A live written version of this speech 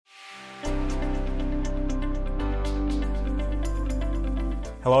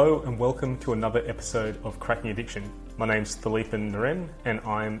Hello and welcome to another episode of Cracking Addiction. My name's Thaleepan Naren and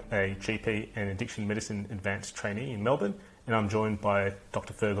I'm a GP and Addiction Medicine Advanced Trainee in Melbourne, and I'm joined by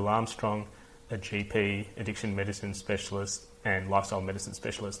Dr. Fergal Armstrong, a GP, Addiction Medicine Specialist and Lifestyle Medicine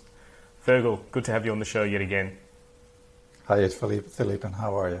Specialist. Fergal, good to have you on the show yet again. Hi, it's Thaleepan.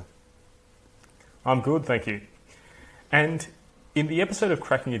 How are you? I'm good, thank you. And in the episode of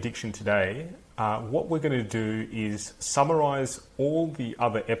Cracking Addiction today, what we're going to do is summarise all the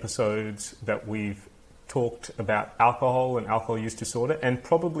other episodes that we've talked about alcohol and alcohol use disorder, and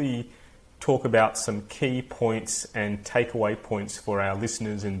probably talk about some key points and takeaway points for our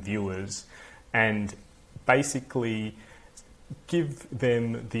listeners and viewers, and basically give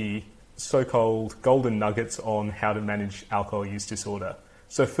them the so-called golden nuggets on how to manage alcohol use disorder.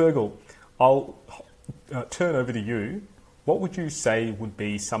 So Fergal, I'll turn over to you. What would you say would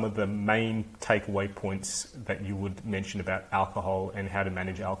be some of the main takeaway points that you would mention about alcohol and how to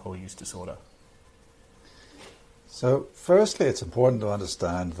manage alcohol use disorder? So firstly, it's important to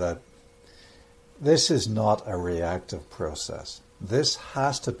understand that this is not a reactive process. This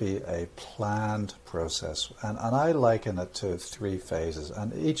has to be a planned process. And I liken it to 3 phases,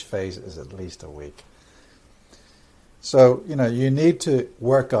 and each phase is at least a week. So, you need to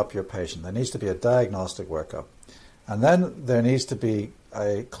work up your patient. There needs to be a diagnostic workup. And then there needs to be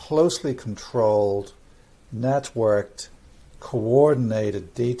a closely controlled, networked,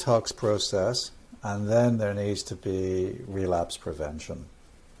 coordinated detox process, and then there needs to be relapse prevention.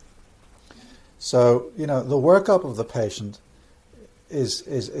 So, the workup of the patient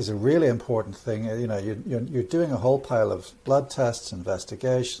is a really important thing. You're doing a whole pile of blood tests,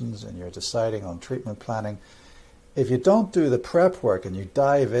 investigations, and you're deciding on treatment planning. If you don't do the prep work and you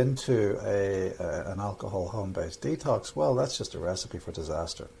dive into an alcohol home-based detox, well, that's just a recipe for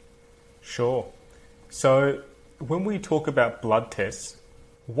disaster. Sure. So when we talk about blood tests,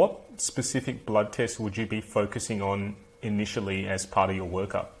 what specific blood tests would you be focusing on initially as part of your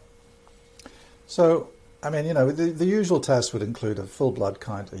workup? So, the usual tests would include a full blood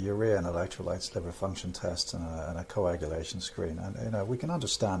count, a urea and electrolytes, liver function test, and a coagulation screen. And, we can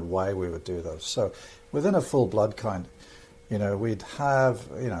understand why we would do those. So within a full blood count, we'd have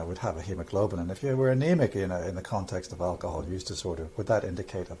a hemoglobin. And if you were anemic, in the context of alcohol use disorder, would that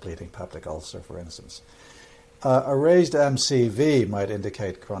indicate a bleeding peptic ulcer, for instance? A raised MCV might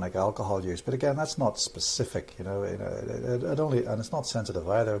indicate chronic alcohol use, but again, that's not specific. It only, and it's not sensitive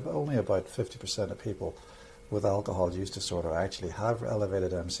either. Only about 50% of people with alcohol use disorder actually have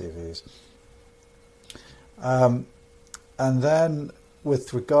elevated MCVs. And then,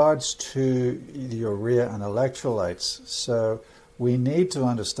 with regards to the urea and electrolytes, so we need to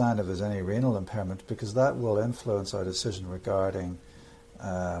understand if there's any renal impairment, because that will influence our decision regarding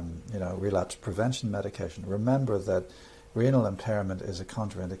relapse prevention medication. Remember that renal impairment is a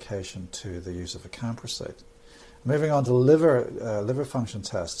contraindication to the use of acamprosate. Moving on to liver function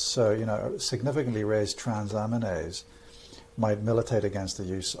tests. So, significantly raised transaminase might militate against the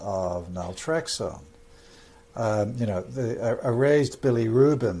use of naltrexone. A raised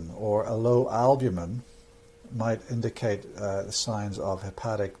bilirubin or a low albumin might indicate signs of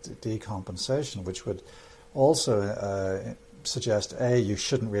hepatic decompensation, which would also suggest you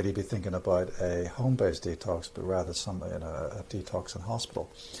shouldn't really be thinking about a home-based detox, but rather a detox in hospital.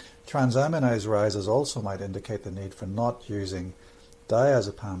 Transaminase rises also might indicate the need for not using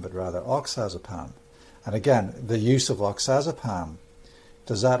diazepam, but rather oxazepam. And again, the use of oxazepam,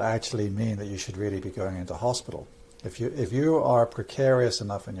 does that actually mean that you should really be going into hospital? If you are precarious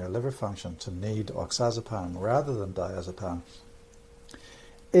enough in your liver function to need oxazepam rather than diazepam,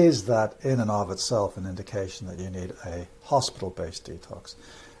 is that in and of itself an indication that you need a hospital-based detox?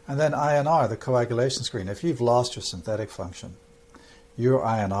 And then INR, the coagulation screen. If you've lost your synthetic function, your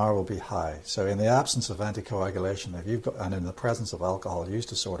INR will be high. So in the absence of anticoagulation, and in the presence of alcohol use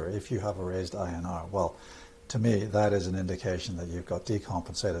disorder, if you have a raised INR, well, to me, that is an indication that you've got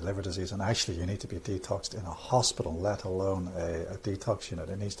decompensated liver disease, and actually you need to be detoxed in a hospital, let alone a detox unit.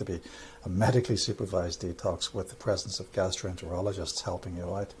 It needs to be a medically supervised detox with the presence of gastroenterologists helping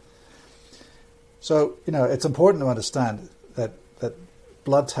you out. So, it's important to understand that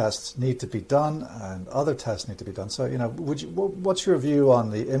blood tests need to be done and other tests need to be done. So, what's your view on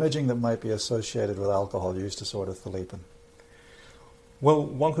the imaging that might be associated with alcohol use disorder, Thaleepan? Well,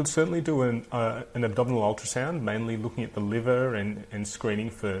 one could certainly do an abdominal ultrasound, mainly looking at the liver and screening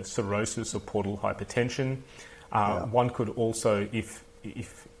for cirrhosis or portal hypertension. One could also, if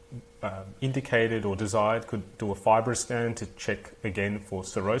indicated or desired, could do a FibroScan to check again for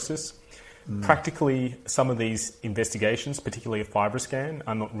cirrhosis. Practically, some of these investigations, particularly a FibroScan,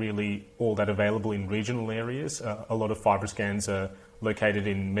 are not really all that available in regional areas. A lot of FibroScans are located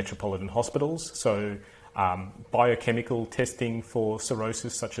in metropolitan hospitals, so biochemical testing for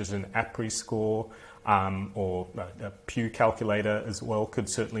cirrhosis, such as an APRI score or a Pew calculator as well, could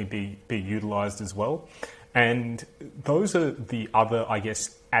certainly be utilised as well. And those are the other, I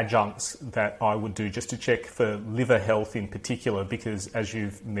guess, adjuncts that I would do just to check for liver health in particular, because as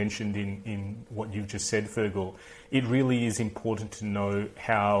you've mentioned in what you've just said, Fergal, it really is important to know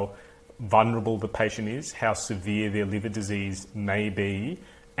how vulnerable the patient is, how severe their liver disease may be,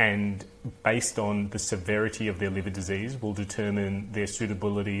 and based on the severity of their liver disease will determine their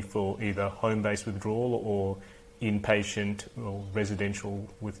suitability for either home-based withdrawal or inpatient or residential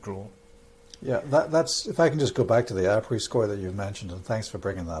withdrawal. Yeah, that's, if I can just go back to the APRI score that you mentioned, and thanks for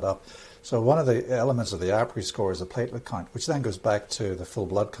bringing that up. So one of the elements of the APRI score is a platelet count, which then goes back to the full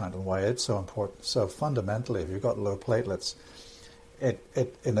blood count and why it's so important. So fundamentally, if you've got low platelets, it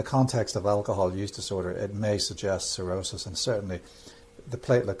in the context of alcohol use disorder, it may suggest cirrhosis, and certainly the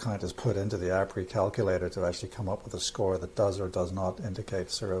platelet count is put into the APRI calculator to actually come up with a score that does or does not indicate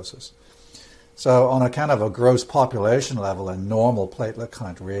cirrhosis. So on a kind of a gross population level, a normal platelet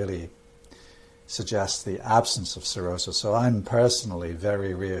count really suggests the absence of cirrhosis. So I'm personally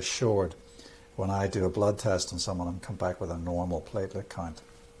very reassured when I do a blood test on someone and come back with a normal platelet count.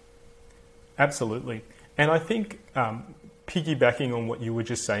 Absolutely. And I think piggybacking on what you were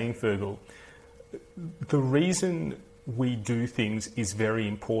just saying, Fergal, the reason we do things is very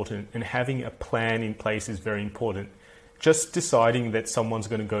important, and having a plan in place is very important. Just deciding that someone's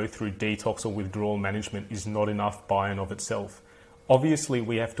going to go through detox or withdrawal management is not enough by and of itself. Obviously,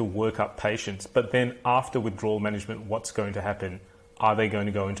 we have to work up patients, but then after withdrawal management, what's going to happen? Are they going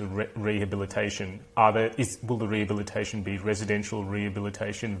to go into rehabilitation? Will the rehabilitation be residential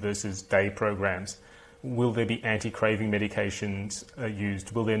rehabilitation versus day programs? Will there be anti-craving medications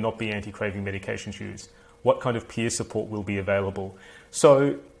used? Will there not be anti-craving medications used? What kind of peer support will be available?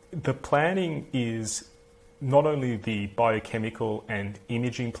 So the planning is not only the biochemical and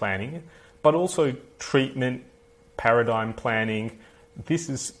imaging planning, but also treatment, paradigm planning. This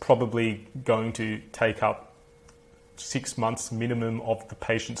is probably going to take up 6 months minimum of the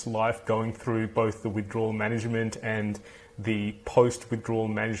patient's life, going through both the withdrawal management and the post-withdrawal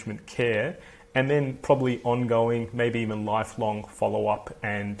management care, and then probably ongoing, maybe even lifelong follow-up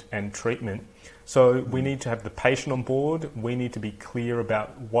and treatment. So we need to have the patient on board. We need to be clear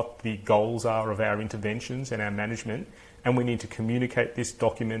about what the goals are of our interventions and our management. And we need to communicate this,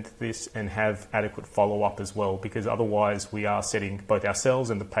 document this, and have adequate follow-up as well, because otherwise we are setting both ourselves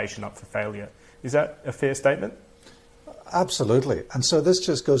and the patient up for failure. Is that a fair statement? Absolutely. And so this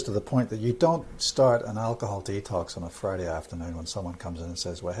just goes to the point that you don't start an alcohol detox on a Friday afternoon when someone comes in and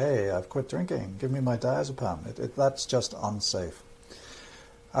says, well, hey, I've quit drinking, give me my diazepam. That's just unsafe.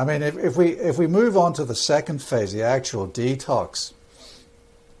 I mean, if we move on to the second phase, the actual detox,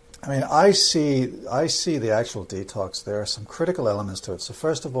 I mean, I see the actual detox. There are some critical elements to it. So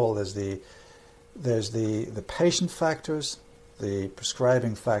first of all, there's the patient factors, the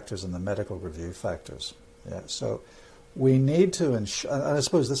prescribing factors, and the medical review factors. Yeah. So we need to ensure, and I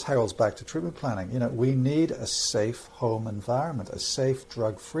suppose this heralds back to treatment planning. You know, we need a safe home environment, a safe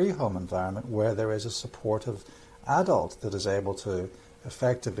drug-free home environment where there is a supportive adult that is able to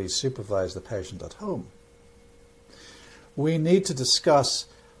effectively supervise the patient at home. We need to discuss,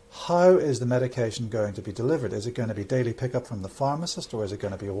 how is the medication going to be delivered? Is it going to be daily pickup from the pharmacist, or is it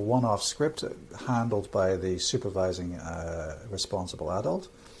going to be a one-off script handled by the supervising responsible adult?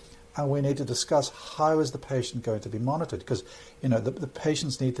 And we need to discuss, how is the patient going to be monitored? Because, you know, the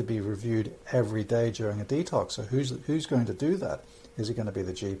patients need to be reviewed every day during a detox. So who's going to do that? Is it going to be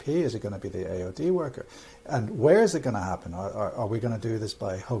the GP? Is it going to be the AOD worker? And where is it going to happen? Are we going to do this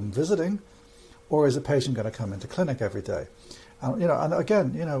by home visiting, or is a patient going to come into clinic every day? And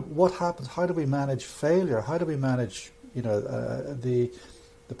again, what happens? How do we manage failure? How do we manage, the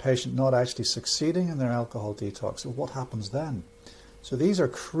patient not actually succeeding in their alcohol detox? What happens then? So these are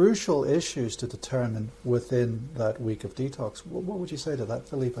crucial issues to determine within that week of detox. What would you say to that,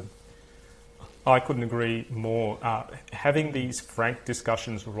 Philippe? I couldn't agree more. Having these frank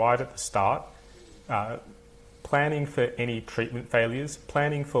discussions right at the start, planning for any treatment failures,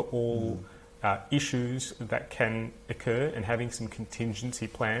 planning for all issues that can occur, and having some contingency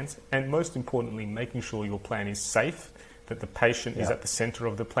plans, and most importantly, making sure your plan is safe, that the patient is at the centre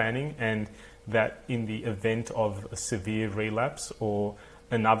of the planning, and that in the event of a severe relapse or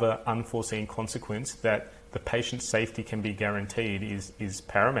another unforeseen consequence, that the patient's safety can be guaranteed is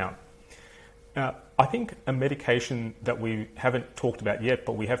paramount. I think a medication that we haven't talked about yet,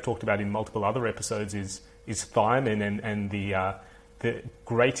 but we have talked about in multiple other episodes, is thiamine and the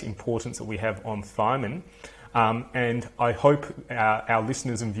great importance that we have on thiamine. And I hope our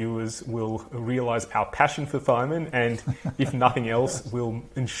listeners and viewers will realise our passion for thiamine, and if nothing else, will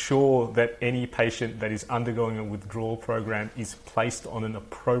ensure that any patient that is undergoing a withdrawal program is placed on an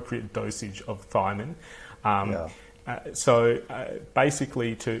appropriate dosage of thiamine. So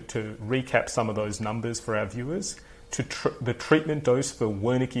basically, to recap some of those numbers for our viewers, the treatment dose for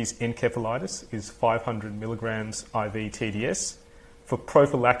Wernicke's encephalitis is 500 milligrams IV TDS. For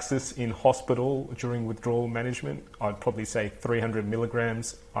prophylaxis in hospital during withdrawal management, I'd probably say 300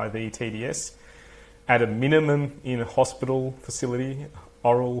 milligrams IV TDS. At a minimum in a hospital facility,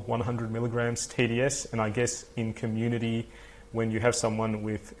 oral 100 milligrams TDS. And I guess in community, when you have someone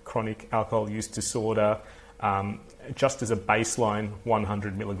with chronic alcohol use disorder, just as a baseline,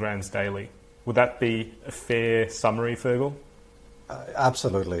 100 milligrams daily. Would that be a fair summary, Fergal?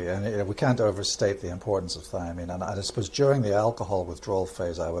 Absolutely, and we can't overstate the importance of thiamine. And I suppose during the alcohol withdrawal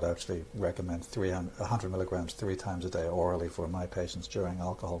phase, I would actually recommend 100 milligrams 3 times a day orally for my patients during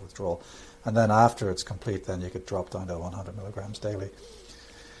alcohol withdrawal. And then after it's complete, then you could drop down to 100 milligrams daily.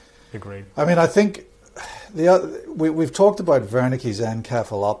 Agreed. I mean, I think we've talked about Wernicke's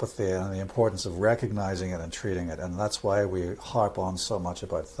encephalopathy and the importance of recognizing it and treating it, and that's why we harp on so much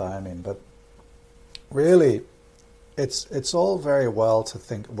about thiamine. But really, it's all very well to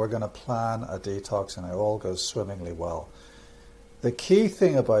think we're going to plan a detox and it all goes swimmingly well. The key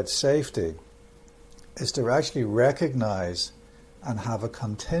thing about safety is to actually recognize and have a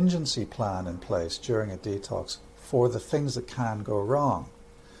contingency plan in place during a detox for the things that can go wrong.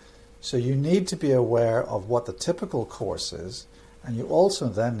 So you need to be aware of what the typical course is, and you also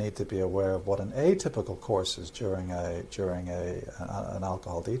then need to be aware of what an atypical course is during an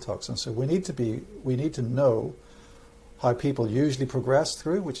alcohol detox. And so we need to know how people usually progress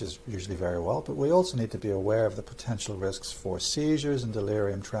through, which is usually very well, but we also need to be aware of the potential risks for seizures and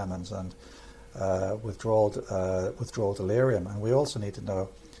delirium tremens and withdrawal delirium. And we also need to know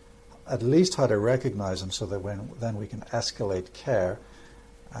at least how to recognize them so that then we can escalate care.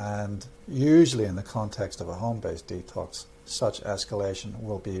 And usually in the context of a home-based detox, such escalation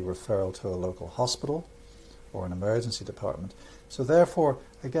will be referral to a local hospital or an emergency department. So therefore,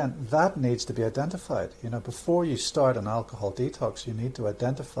 again, that needs to be identified. Before you start an alcohol detox, you need to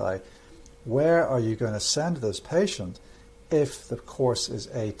identify where are you going to send this patient if the course is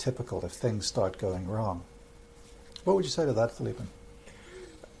atypical, if things start going wrong. What would you say to that, Philippe?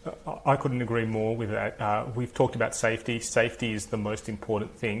 I couldn't agree more with that. We've talked about safety. Safety is the most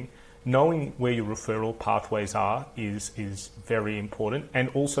important thing. Knowing where your referral pathways are is very important, and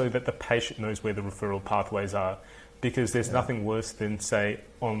also that the patient knows where the referral pathways are, because there's nothing worse than, say,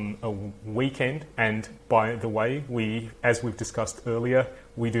 on a weekend. And by the way, as we've discussed earlier,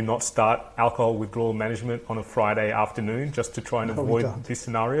 we do not start alcohol withdrawal management on a Friday afternoon just to try and avoid this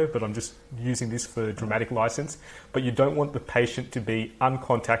scenario, but I'm just using this for dramatic license. But you don't want the patient to be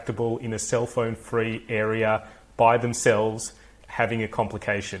uncontactable in a cell phone free area by themselves having a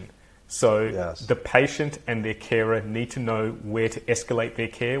complication. So the patient and their carer need to know where to escalate their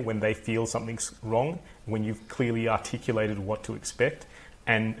care when they feel something's wrong, when you've clearly articulated what to expect,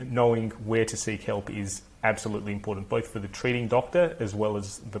 and knowing where to seek help is absolutely important, both for the treating doctor as well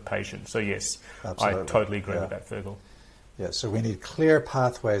as the patient. So yes, absolutely. I totally agree with that, Fergal. Yeah, so we need clear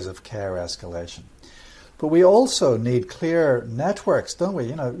pathways of care escalation. But we also need clear networks, don't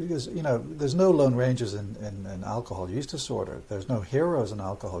we? Because there's no lone rangers in alcohol use disorder. There's no heroes in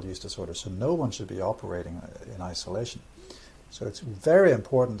alcohol use disorder, so no one should be operating in isolation. So it's very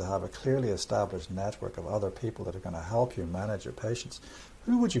important to have a clearly established network of other people that are going to help you manage your patients.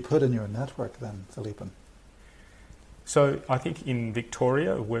 Who would you put in your network then, Philippe? So I think in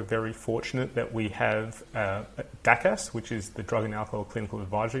Victoria, we're very fortunate that we have DACAS, which is the Drug and Alcohol Clinical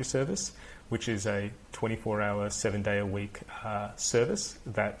Advisory Service, which is a 24-hour, 7-day-a-week service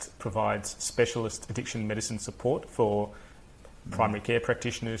that provides specialist addiction medicine support for primary care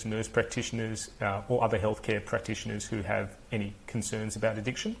practitioners, nurse practitioners, or other healthcare practitioners who have any concerns about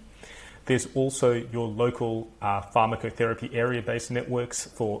addiction. There's also your local pharmacotherapy area-based networks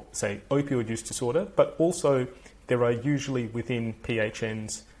for, say, opioid use disorder, but also there are usually within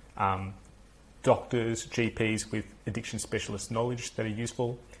PHNs doctors, GPs with addiction specialist knowledge that are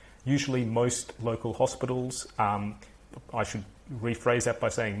useful. Usually most local hospitals, I should rephrase that by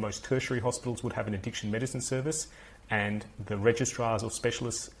saying most tertiary hospitals would have an addiction medicine service, and the registrars or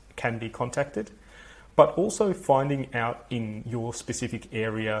specialists can be contacted. But also finding out in your specific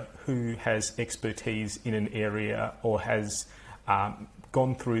area who has expertise in an area or has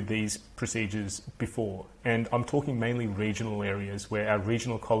gone through these procedures before, and I'm talking mainly regional areas where our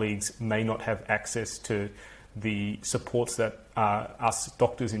regional colleagues may not have access to the supports that us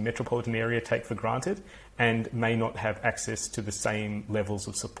doctors in metropolitan area take for granted, and may not have access to the same levels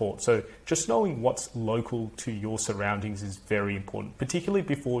of support. So just knowing what's local to your surroundings is very important, particularly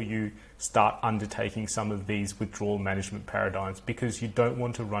before you start undertaking some of these withdrawal management paradigms, because you don't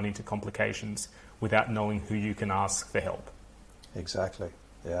want to run into complications without knowing who you can ask for help. Exactly,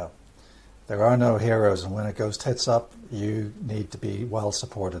 yeah. There are no heroes, and when it goes tits up, you need to be well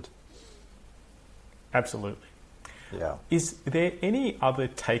supported. Absolutely. Yeah. Is there any other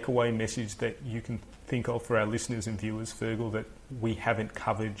takeaway message that you can think of for our listeners and viewers, Fergal, that we haven't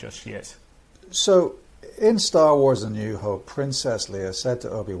covered just yet? So, in Star Wars: A New Hope, Princess Leia said to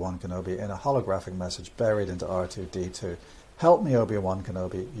Obi-Wan Kenobi in a holographic message buried into R2-D2, "Help me, Obi-Wan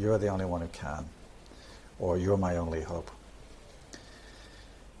Kenobi, you're the only one who can," or "You're my only hope."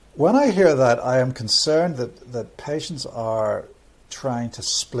 When I hear that, I am concerned that patients are trying to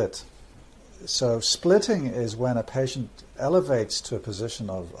split. So splitting is when a patient elevates to a position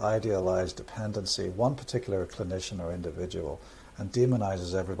of idealized dependency, one particular clinician or individual, and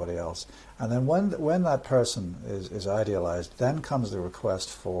demonizes everybody else. And then when that person is idealized, then comes the request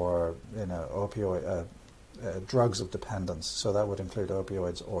for opioid drugs of dependence. So that would include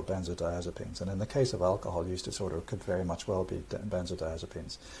opioids or benzodiazepines. And in the case of alcohol use disorder, it could very much well be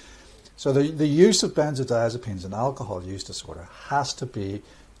benzodiazepines. So the use of benzodiazepines in alcohol use disorder has to be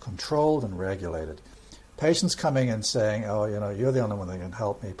controlled and regulated. Patients coming in saying, "Oh, you're the only one that can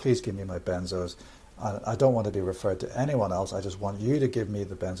help me. Please give me my benzos. I don't want to be referred to anyone else. I just want you to give me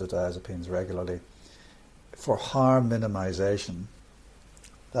the benzodiazepines regularly." For harm minimization,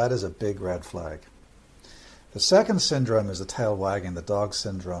 that is a big red flag. The second syndrome is the tail wagging the dog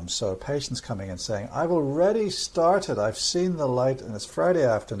syndrome. So patients coming in saying, "I've already started. I've seen the light, and it's Friday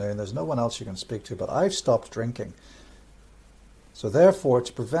afternoon. There's no one else you can speak to, but I've stopped drinking. So therefore,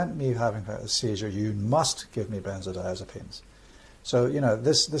 to prevent me having a seizure, you must give me benzodiazepines." So,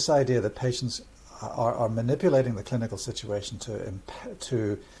 this idea that patients are manipulating the clinical situation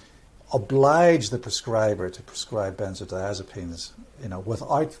to oblige the prescriber to prescribe benzodiazepines,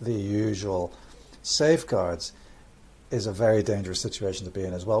 without the usual safeguards, is a very dangerous situation to be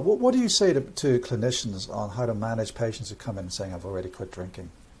in as well. What do you say to clinicians on how to manage patients who come in saying, "I've already quit drinking"?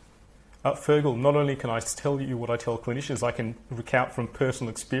 Fergal, not only can I tell you what I tell clinicians, I can recount from personal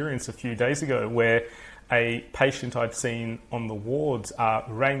experience a few days ago where a patient I'd seen on the wards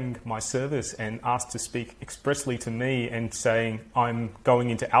rang my service and asked to speak expressly to me and saying, "I'm going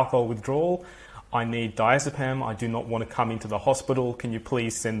into alcohol withdrawal. I need diazepam. I do not want to come into the hospital. Can you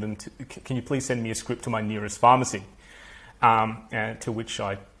please send me a script to my nearest pharmacy?" And to which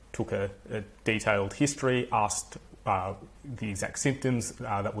I took a detailed history, asked the exact symptoms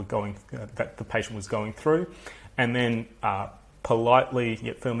that the patient was going through, and then politely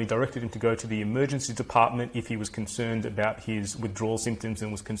yet firmly directed him to go to the emergency department if he was concerned about his withdrawal symptoms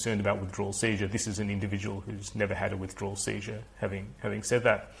and was concerned about withdrawal seizure. This is an individual who's never had a withdrawal seizure, having said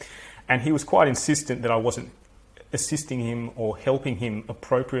that. And he was quite insistent that I wasn't assisting him or helping him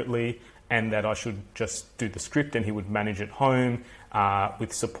appropriately, and that I should just do the script and he would manage at home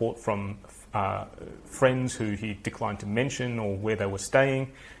with support from friends who he declined to mention or where they were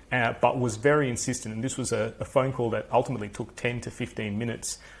staying, but was very insistent. And this was a phone call that ultimately took 10 to 15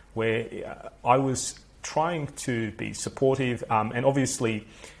 minutes where I was trying to be supportive. And obviously,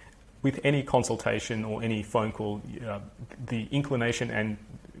 with any consultation or any phone call, the inclination, and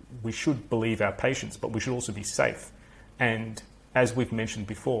we should believe our patients, but we should also be safe. And as we've mentioned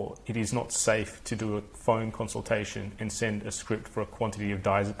before, it is not safe to do a phone consultation and send a script for a quantity of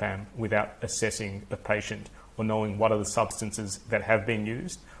diazepam without assessing a patient or knowing what are the substances that have been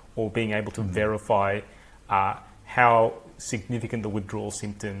used, or being able to verify how significant the withdrawal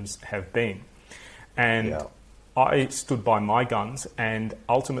symptoms have been. And I stood by my guns, and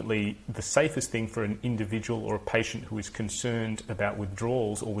ultimately the safest thing for an individual or a patient who is concerned about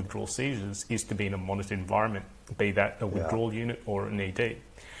withdrawals or withdrawal seizures is to be in a monitored environment, be that a withdrawal unit or an ED.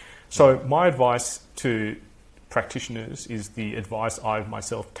 So my advice to practitioners is the advice I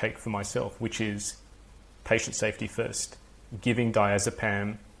myself take for myself, which is patient safety first. Giving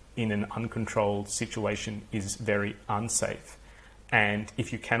diazepam in an uncontrolled situation is very unsafe. And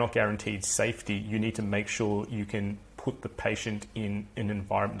if you cannot guarantee safety, you need to make sure you can put the patient in an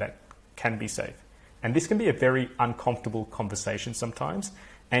environment that can be safe. And this can be a very uncomfortable conversation sometimes.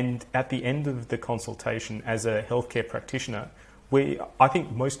 And at the end of the consultation, as a healthcare practitioner, I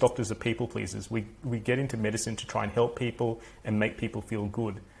think most doctors are people pleasers. We get into medicine to try and help people and make people feel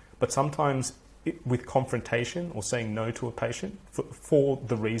good. But sometimes with confrontation or saying no to a patient for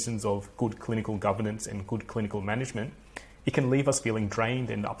the reasons of good clinical governance and good clinical management, it can leave us feeling drained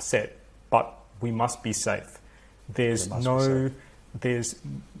and upset, but we must be safe. There's no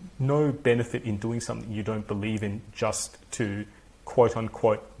benefit in doing something you don't believe in just to quote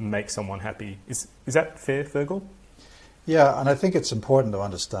unquote make someone happy. Is that fair, Fergal? Yeah, and I think it's important to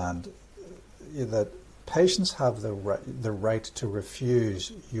understand that patients have the right to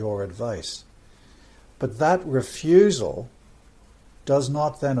refuse your advice. But that refusal does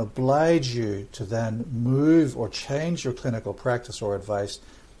not then oblige you to then move or change your clinical practice or advice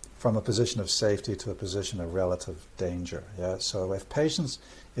from a position of safety to a position of relative danger. Yeah? So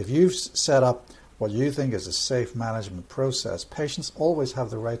if you've set up what you think is a safe management process, patients always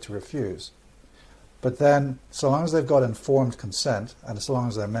have the right to refuse. But then, so long as they've got informed consent, and so long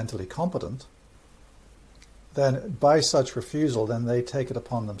as they're mentally competent, then by such refusal, then they take it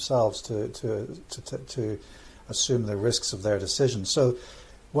upon themselves to assume the risks of their decision. So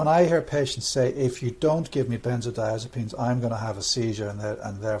when I hear patients say, if you don't give me benzodiazepines, I'm going to have a seizure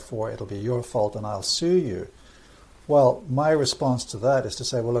and therefore it'll be your fault and I'll sue you. Well, my response to that is to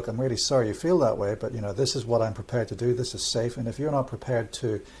say, well, look, I'm really sorry you feel that way, but this is what I'm prepared to do. This is safe. And if you're not prepared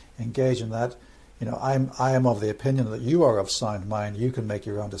to engage in that, I am of the opinion that you are of sound mind, you can make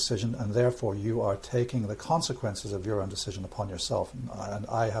your own decision, and therefore you are taking the consequences of your own decision upon yourself. And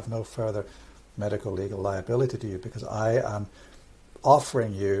I have no further medical legal liability to you because I am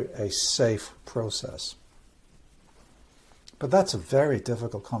offering you a safe process. But that's a very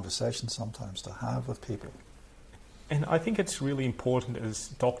difficult conversation sometimes to have with people. And I think it's really important as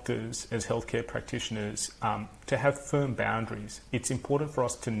doctors, as healthcare practitioners, to have firm boundaries. It's important for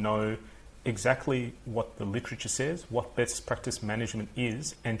us to know exactly what the literature says, what best practice management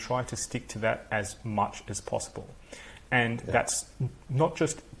is, and try to stick to that as much as possible. And that's not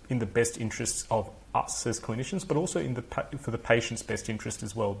just in the best interests of us as clinicians, but also for the patient's best interest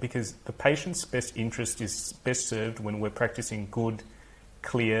as well, because the patient's best interest is best served when we're practicing good,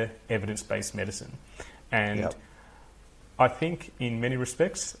 clear, evidence-based medicine. And I think in many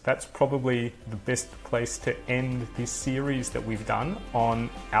respects, that's probably the best place to end this series that we've done on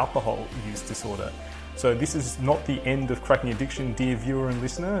alcohol use disorder. So this is not the end of Cracking Addiction, dear viewer and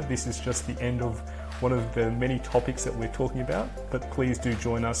listener. This is just the end of one of the many topics that we're talking about. But please do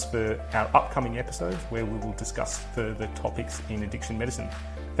join us for our upcoming episodes where we will discuss further topics in addiction medicine.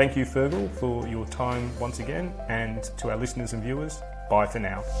 Thank you, Fergal, for your time once again. And to our listeners and viewers, bye for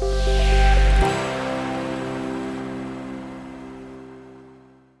now.